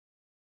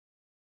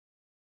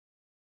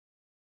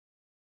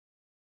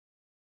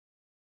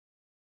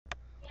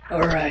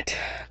Alright,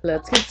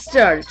 let's get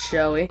started,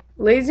 shall we?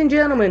 Ladies and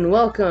gentlemen,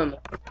 welcome.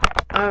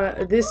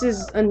 This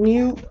is a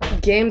new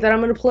game that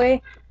I'm gonna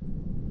play.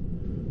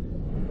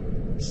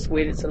 Just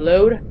wait it to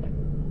load.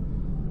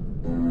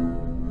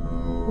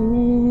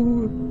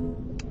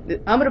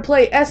 I'm gonna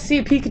play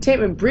SCP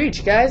Containment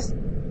Breach, guys.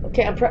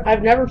 Okay,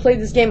 I've never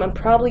played this game. I'm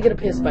probably gonna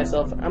piss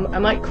myself. I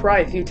might cry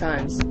a few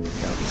times. No, I'm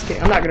just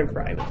kidding. I'm not gonna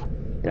cry.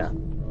 Yeah.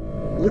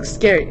 It looks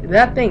scary.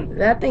 That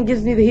thing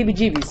gives me the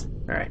heebie-jeebies.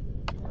 Alright.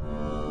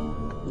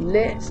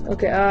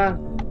 Okay,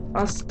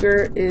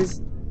 Oscar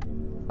is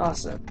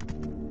awesome.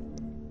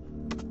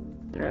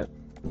 No.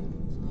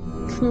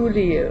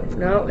 Coolio.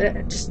 No,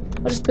 I'll just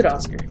put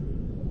Oscar.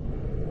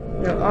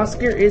 No,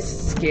 Oscar is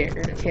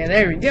scared. Okay,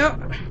 there we go.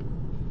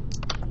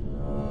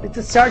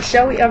 Let's start,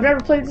 shall we? I've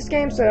never played this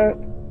game, so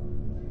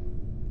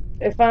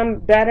if I'm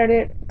bad at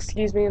it,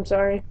 excuse me, I'm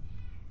sorry.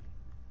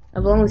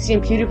 I've only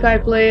seen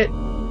PewDiePie play it.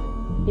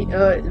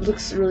 It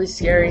looks really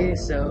scary,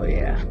 so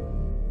yeah.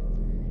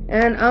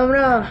 And I'm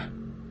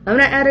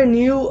gonna add a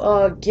new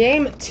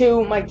game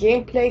to my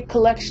gameplay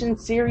collection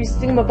series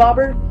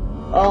thingamabobber.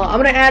 I'm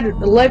gonna add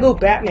Lego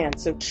Batman,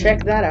 so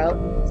check that out.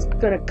 It's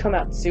gonna come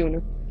out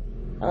soon.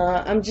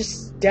 I'm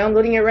just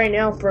downloading it right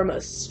now from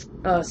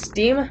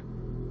Steam.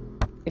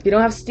 If you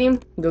don't have Steam,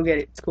 go get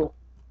it. It's cool.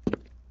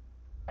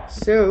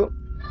 So,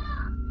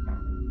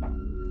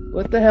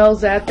 what the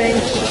hell's that thing?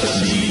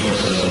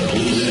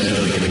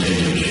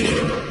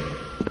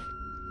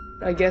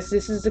 I guess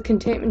this is the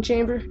containment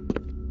chamber.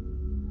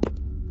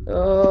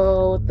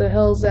 Oh, what the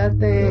hell's that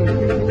thing?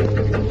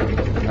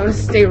 I'm gonna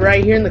stay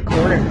right here in the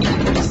corner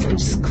and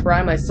just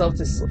cry myself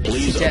to sleep.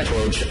 Please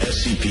approach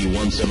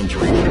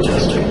SCP-173 for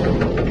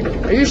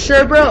testing. Are you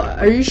sure, bro?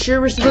 Are you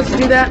sure we're supposed to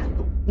do that?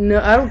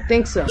 No, I don't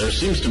think so. There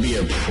seems to be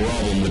a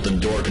problem with the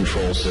door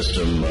control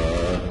system.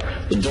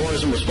 The door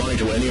isn't responding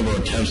to any of our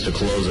attempts to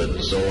close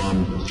it, so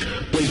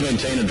please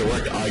maintain a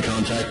direct eye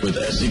contact with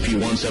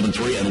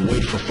SCP-173 and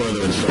wait for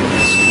further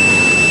instructions.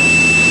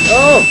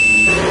 Oh!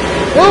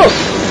 Oh!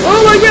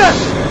 Oh my god!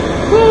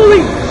 Holy!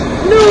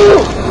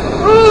 No!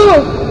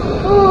 Oh!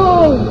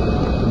 Oh!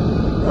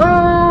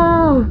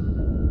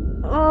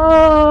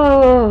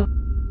 Oh!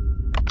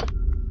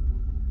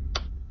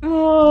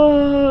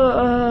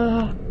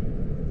 Oh!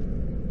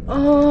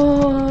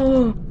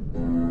 Oh!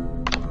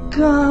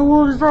 God,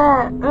 what was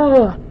that?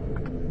 Oh!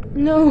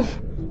 No!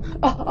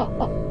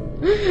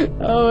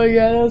 Oh my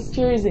god, that was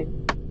crazy.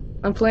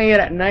 I'm playing it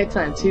at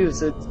nighttime too,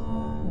 so it's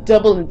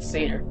double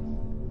insaner.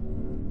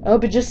 I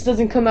hope it just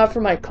doesn't come out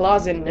from my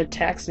closet and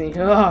attacks me.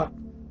 Oh,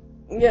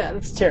 yeah,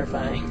 that's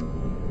terrifying.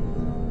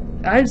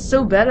 I'm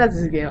so bad at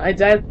this game. I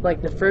died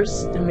like the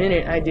first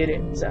minute I did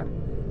it, so.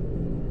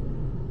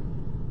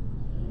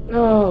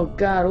 Oh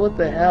god, what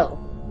the hell?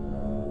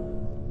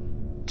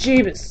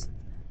 Jeebus.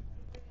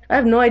 I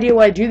have no idea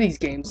why I do these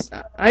games.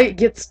 I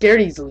get scared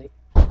easily.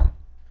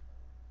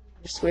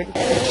 Just wait. I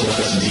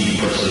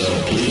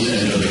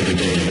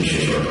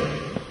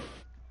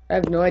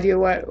have no idea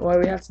why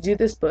we have to do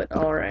this, but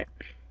alright.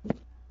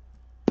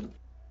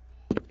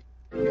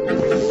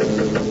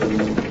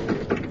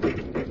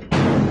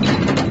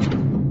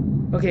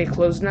 Okay,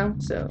 closed now,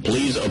 so.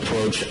 Please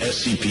approach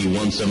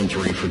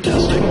SCP-173 for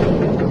testing.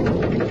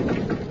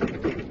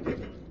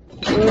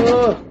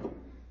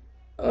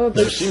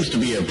 There seems to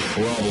be a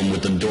problem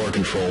with the door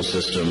control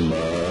system.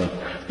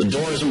 The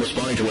door isn't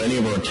responding to any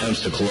of our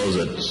attempts to close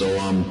it, so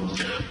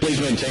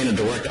please maintain a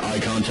direct eye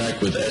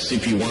contact with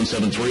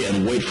SCP-173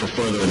 and wait for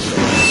further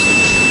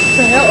instructions. What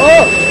the hell?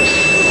 Oh!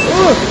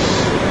 Oh!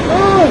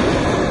 Oh!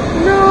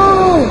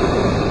 No!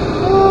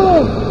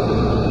 Oh!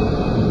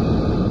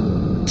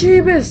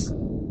 Jeebus!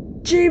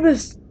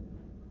 Jeebus!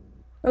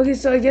 Okay,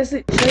 so I guess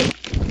it...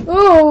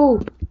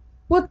 Oh!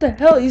 What the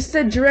hell? You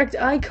said direct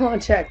eye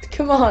contact.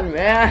 Come on,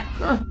 man.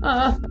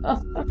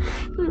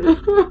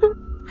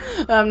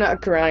 I'm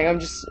not crying. I'm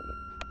just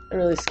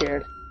really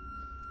scared.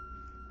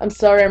 I'm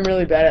sorry. I'm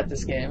really bad at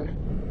this game.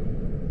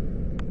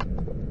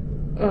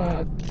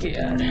 Oh,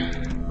 God.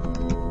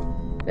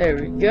 There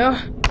we go.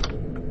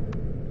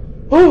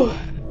 Whew.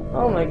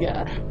 Oh, my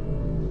God.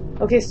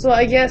 Okay, so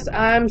I guess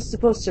I'm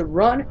supposed to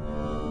run.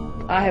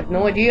 I have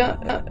no idea.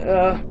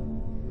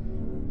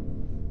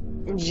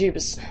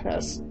 Jeebus.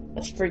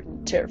 That's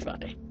freaking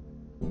terrifying.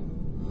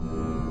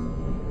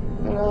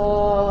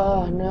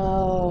 Oh,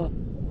 no.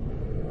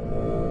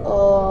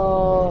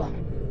 Oh.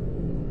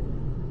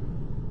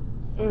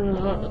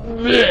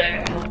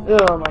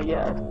 Oh, my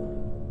God.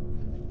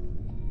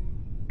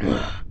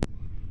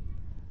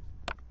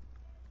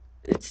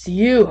 It's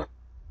you.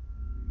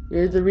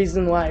 You're the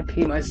reason why I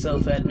pee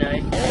myself at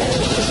night.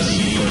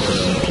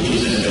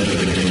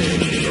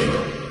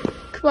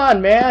 Come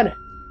on, man.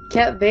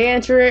 Can't they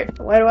enter it?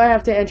 Why do I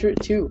have to enter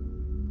it too?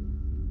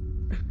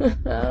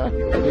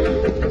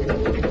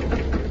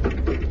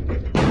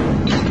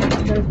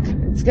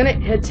 It's gonna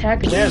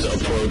attack them. Please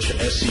approach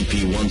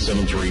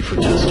SCP-173 for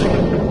testing.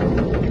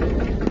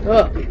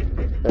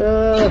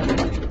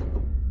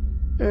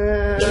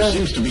 There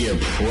seems to be a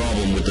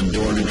problem with the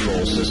door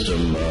control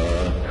system.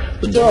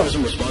 The door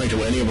isn't responding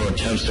to any of our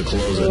attempts to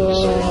close it,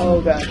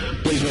 so God.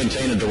 please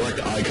maintain a direct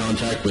eye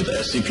contact with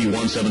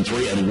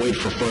SCP-173 and wait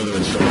for further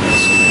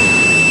instructions.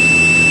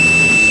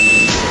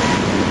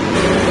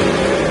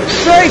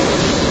 Strike!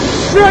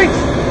 Strike!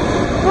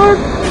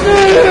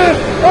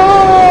 Oh!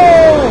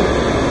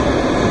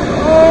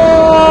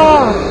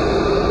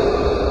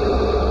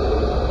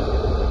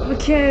 Oh!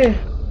 Okay,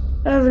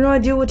 I have no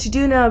idea what to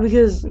do now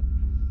because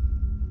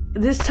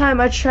this time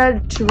I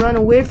tried to run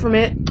away from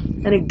it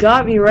and it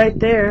got me right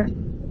there.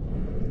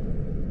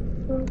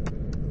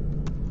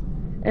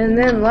 And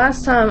then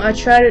last time I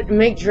tried to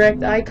make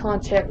direct eye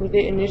contact with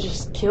it and it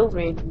just killed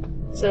me.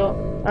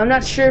 So I'm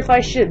not sure if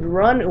I should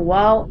run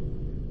while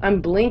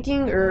I'm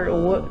blinking or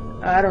what.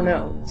 I don't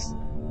know.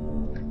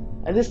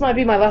 This might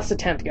be my last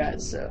attempt,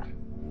 guys, so.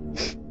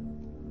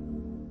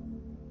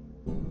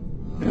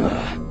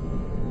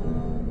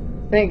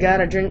 Thank God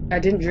I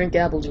didn't drink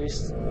apple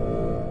juice.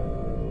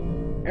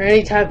 Or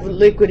any type of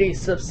liquidy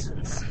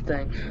substance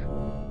thing.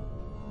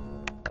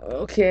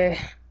 Okay.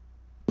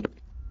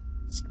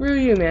 Screw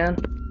you, man.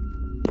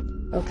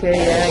 Okay,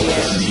 yeah.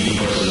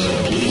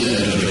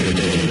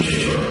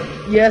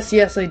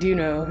 Yes, I do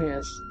know,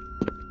 yes.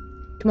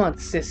 Come on,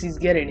 sissies,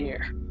 get in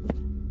here.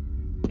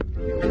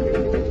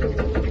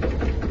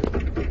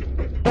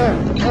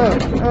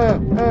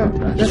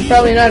 That's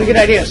probably not a good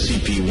idea.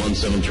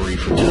 SCP-173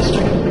 for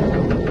testing.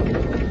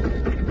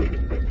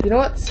 You know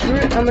what? Screw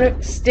it. I'm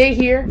gonna stay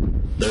here.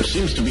 There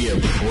seems to be a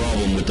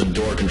problem with the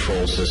door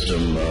control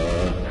system.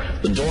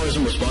 The door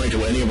isn't responding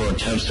to any of our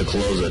attempts to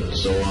close it,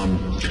 so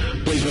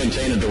please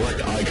maintain a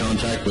direct eye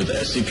contact with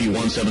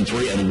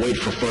SCP-173 and wait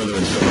for further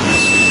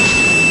instructions.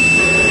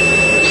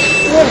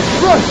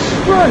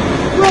 Run!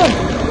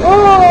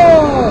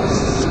 Oh!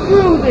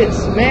 Screw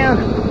this, man!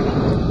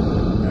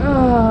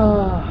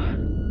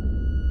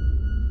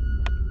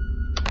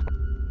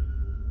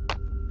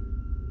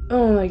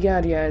 Oh my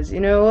God, guys.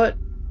 You know what?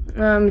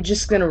 I'm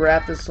just gonna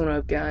wrap this one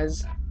up,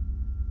 guys.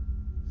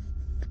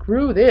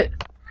 Screw it.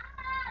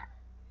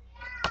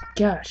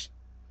 Gosh.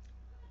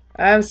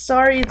 I'm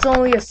sorry it's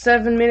only a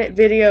 7-minute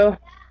video.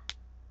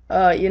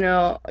 You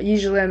know,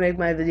 usually I make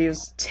my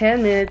videos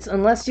 10 minutes,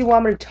 unless you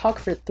want me to talk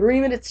for 3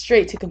 minutes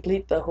straight to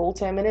complete the whole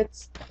 10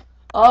 minutes.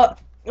 Well,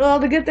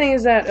 the good thing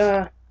is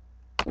that,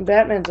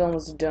 Batman's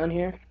almost done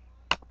here.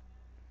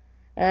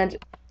 And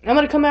I'm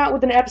gonna come out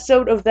with an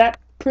episode of that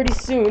pretty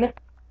soon.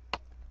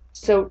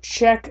 So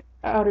check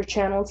out her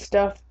channel and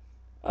stuff.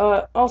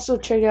 Also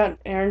check out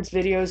Aaron's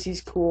videos,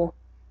 he's cool.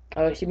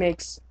 He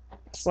makes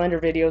Slender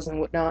videos and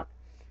whatnot.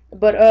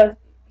 But,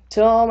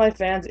 to all my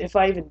fans, if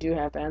I even do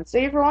have fans,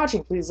 thank you for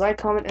watching. Please like,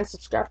 comment, and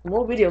subscribe for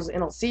more videos,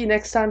 and I'll see you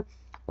next time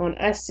on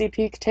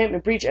SCP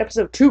Containment Breach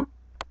Episode 2.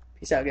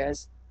 Peace out,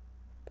 guys.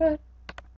 Bye.